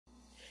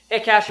Hey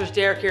Cachers,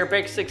 Derek here,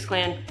 Baker 6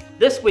 Clan.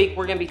 This week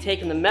we're going to be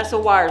taking the mess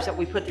of wires that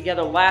we put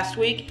together last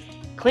week,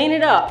 clean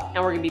it up,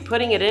 and we're going to be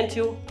putting it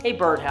into a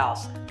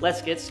birdhouse.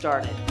 Let's get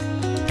started.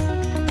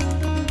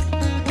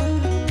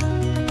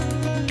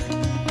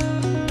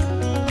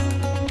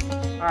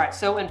 Alright,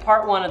 so in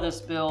part one of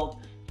this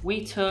build,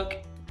 we took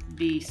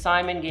the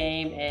Simon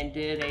game and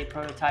did a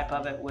prototype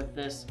of it with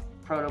this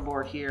proto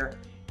board here,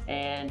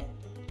 and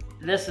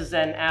this is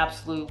an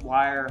absolute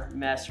wire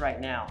mess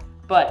right now.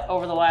 But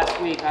over the last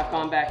week, I've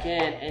gone back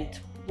in and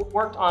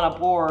worked on a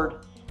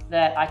board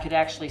that I could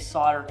actually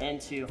solder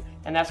into,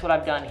 and that's what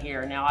I've done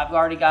here. Now, I've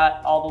already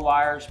got all the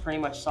wires pretty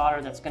much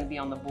soldered that's going to be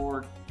on the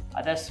board,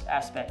 this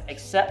aspect,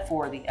 except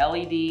for the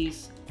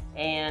LEDs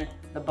and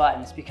the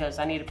buttons, because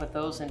I need to put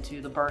those into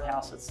the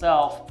birdhouse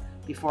itself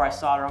before I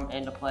solder them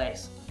into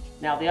place.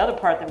 Now, the other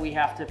part that we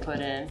have to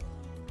put in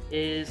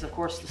is, of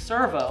course, the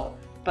servo,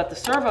 but the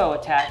servo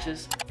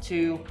attaches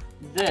to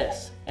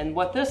this, and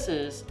what this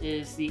is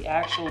the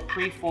actual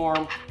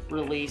preform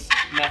release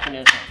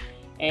mechanism.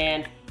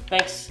 And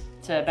thanks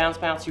to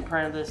Bounce who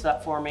printed this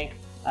up for me,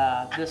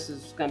 this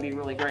is going to be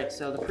really great.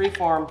 So the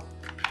preform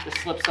just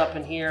slips up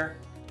in here,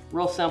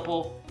 real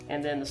simple,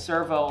 and then the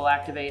servo will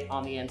activate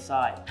on the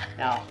inside.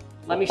 Now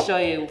let me show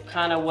you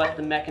kind of what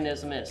the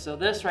mechanism is. So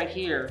this right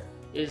here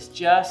is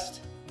just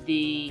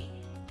the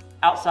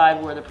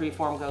outside where the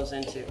preform goes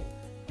into.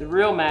 The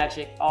real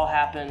magic all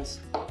happens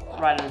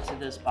right into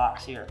this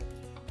box here.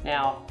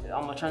 Now,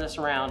 I'm gonna turn this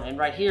around, and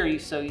right here, you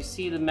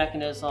see the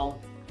mechanism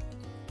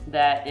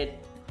that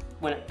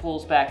when it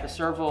pulls back, the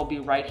servo will be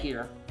right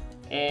here.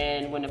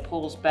 And when it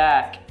pulls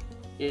back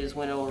is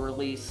when it will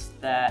release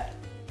that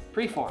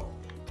preform.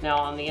 Now,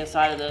 on the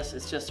inside of this,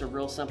 it's just a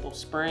real simple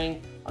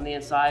spring on the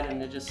inside,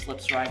 and it just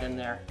slips right in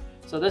there.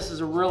 So this is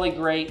a really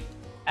great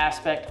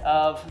aspect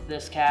of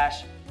this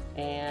cache,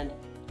 and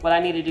what I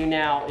need to do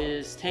now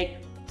is take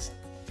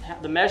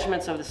the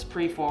measurements of this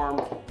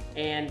preform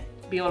and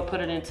be able to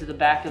put it into the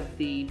back of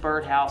the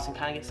birdhouse and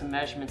kind of get some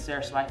measurements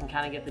there so I can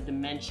kind of get the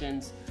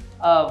dimensions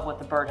of what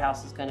the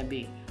birdhouse is going to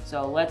be.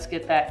 So let's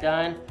get that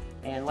done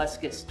and let's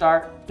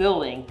start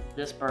building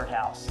this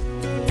birdhouse.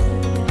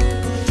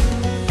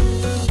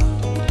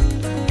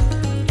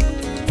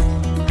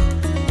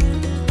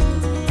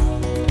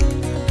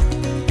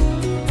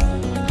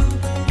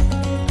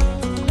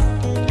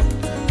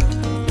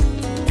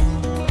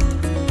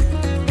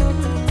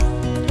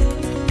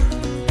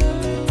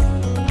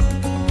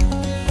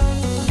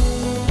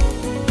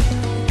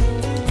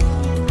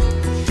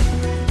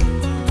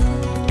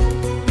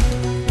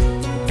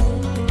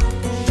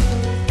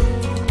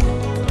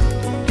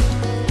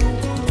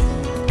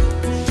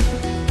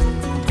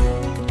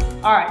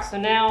 Alright, so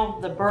now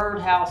the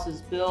birdhouse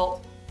is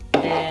built,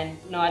 and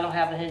no, I don't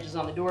have the hinges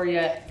on the door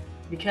yet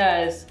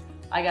because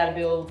I got to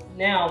build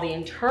now the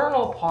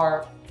internal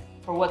part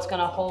for what's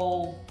going to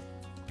hold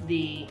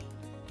the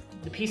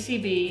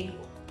PCB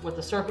with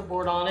the circuit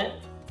board on it.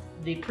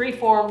 The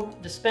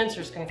preform dispenser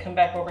is going to come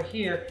back over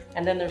here,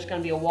 and then there's going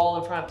to be a wall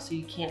in front so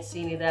you can't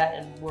see any of that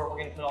and where we're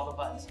going to put all the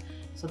buttons.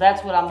 So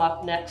that's what I'm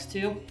up next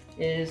to,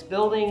 is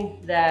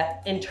building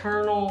that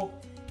internal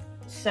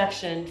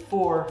section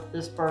for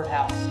this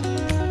birdhouse.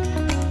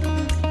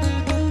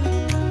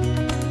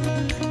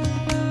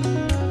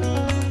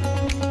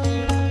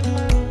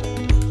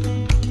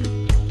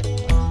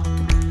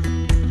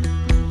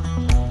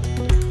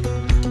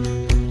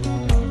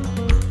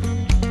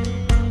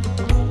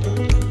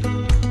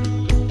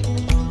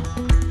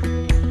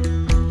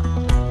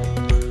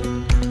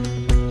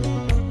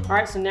 All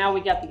right, so now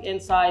we got the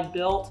inside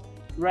built,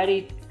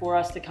 ready for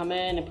us to come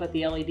in and put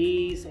the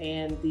LEDs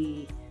and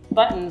the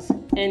buttons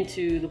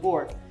into the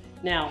board.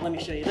 Now, let me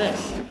show you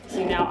this.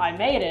 See, now I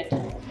made it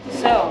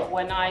so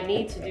when I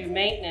need to do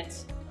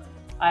maintenance,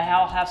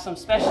 I'll have some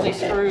specialty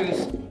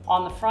screws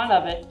on the front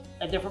of it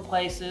at different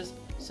places,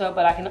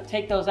 but I can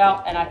take those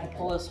out and I can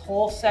pull this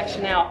whole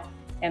section out,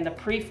 and the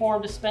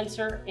preform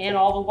dispenser and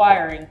all the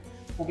wiring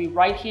will be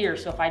right here.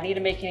 So if I need to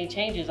make any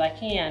changes, I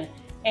can.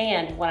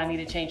 And when I need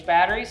to change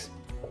batteries,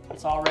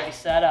 it's already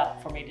set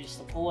up for me to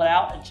just pull it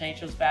out and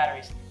change those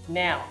batteries.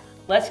 Now,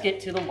 let's get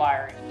to the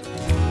wiring.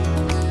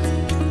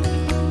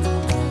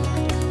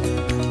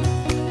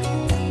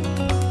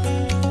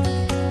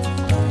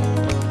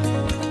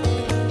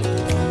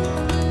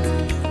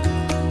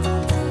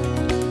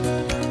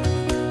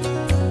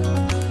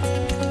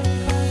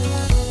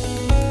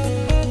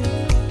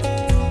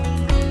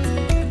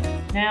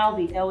 Now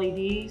the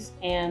LEDs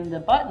and the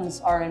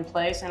buttons are in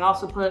place, and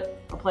also put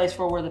a place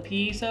for where the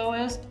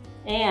piezo is,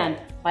 and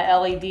my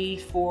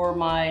LED for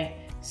my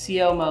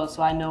CO mode,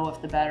 so I know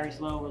if the battery's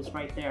low is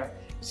right there.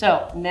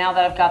 So now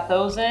that I've got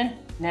those in,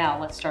 now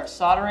let's start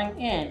soldering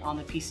in on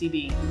the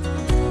PCB.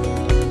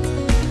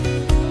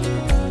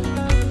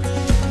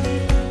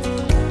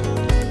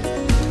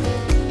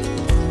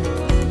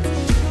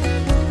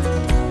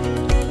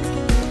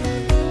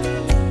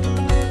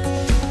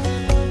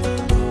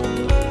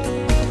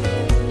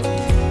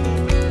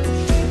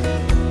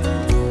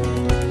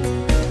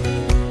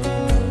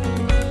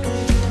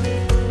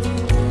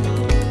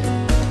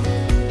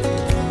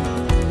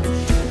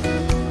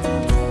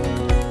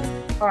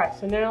 All right,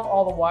 so now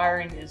all the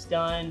wiring is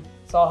done.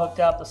 It's all hooked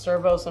up, the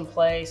servo's in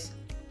place.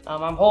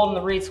 I'm holding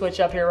the reed switch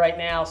up here right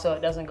now so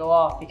it doesn't go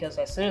off, because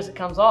as soon as it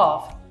comes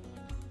off,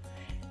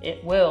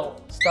 it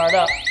will start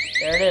up.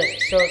 There it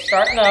is. So it's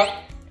starting up.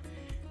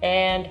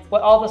 And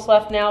what all that's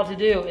left now to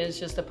do is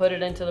just to put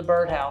it into the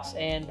Birdhouse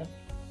and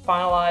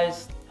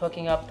finalize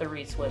hooking up the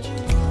reed switch.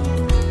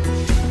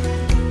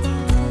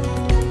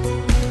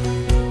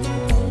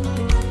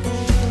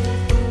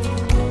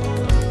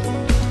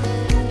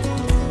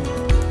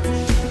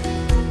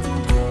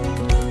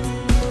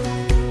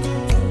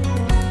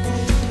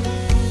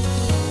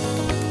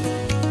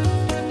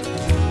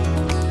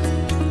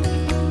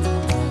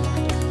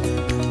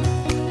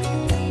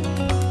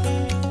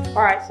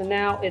 All right, so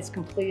now it's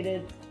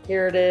completed.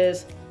 Here it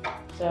is.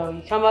 So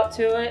you come up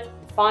to it,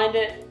 find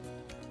it,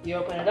 you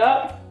open it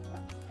up,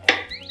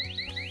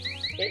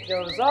 it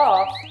goes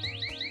off,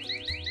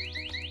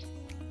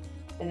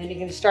 and then you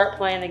can start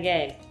playing the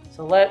game.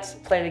 So let's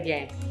play the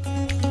game.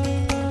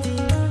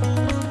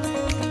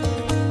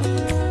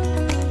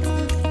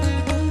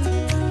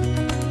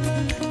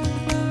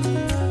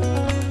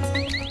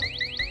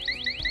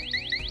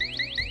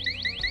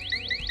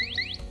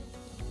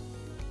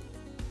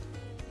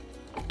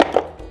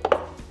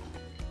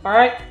 All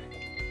right,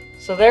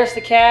 so there's the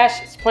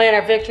cache. It's playing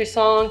our victory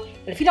song.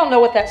 And if you don't know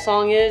what that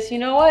song is, you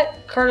know what?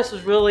 Curtis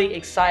was really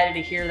excited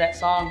to hear that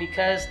song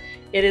because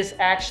it is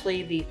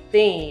actually the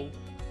theme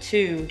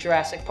to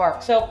Jurassic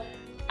Park. So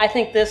I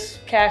think this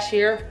cache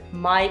here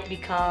might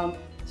become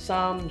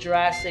some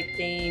Jurassic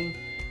theme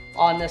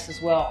on this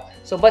as well.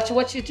 So but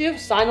what you do,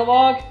 sign the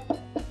log,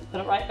 put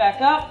it right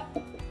back up.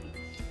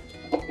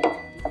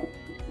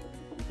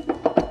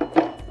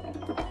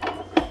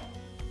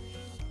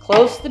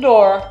 Close the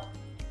door.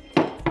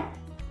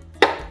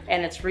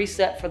 And it's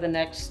reset for the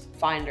next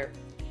finder.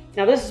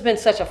 Now this has been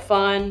such a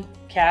fun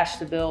cache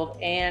to build,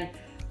 and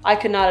I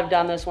could not have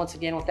done this once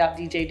again without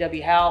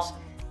DJW House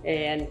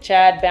and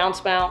Chad Bounce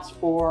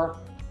for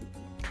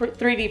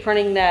 3D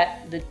printing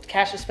the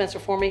cache dispenser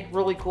for me.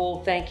 Really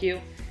cool, thank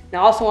you.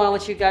 Now I also want to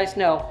let you guys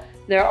know,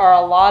 there are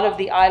a lot of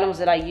the items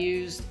that I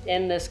used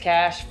in this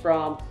cache,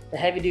 from the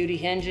heavy duty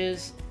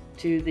hinges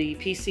to the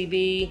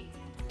PCB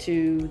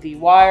to the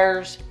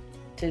wires,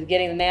 to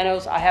getting the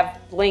nanos. I have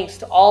links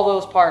to all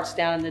those parts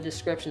down in the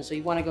description, so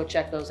you want to go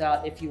check those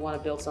out if you want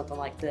to build something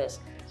like this.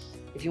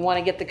 If you want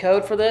to get the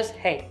code for this,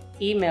 hey,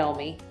 email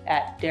me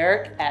at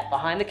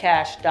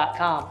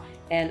derek@behindthecache.com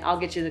and I'll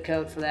get you the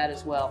code for that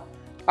as well.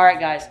 All right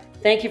guys,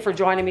 thank you for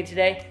joining me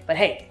today, but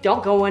hey,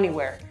 don't go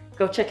anywhere.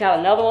 Go check out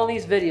another one of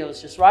these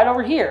videos just right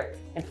over here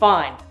and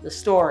find the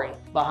story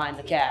behind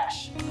the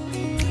cache.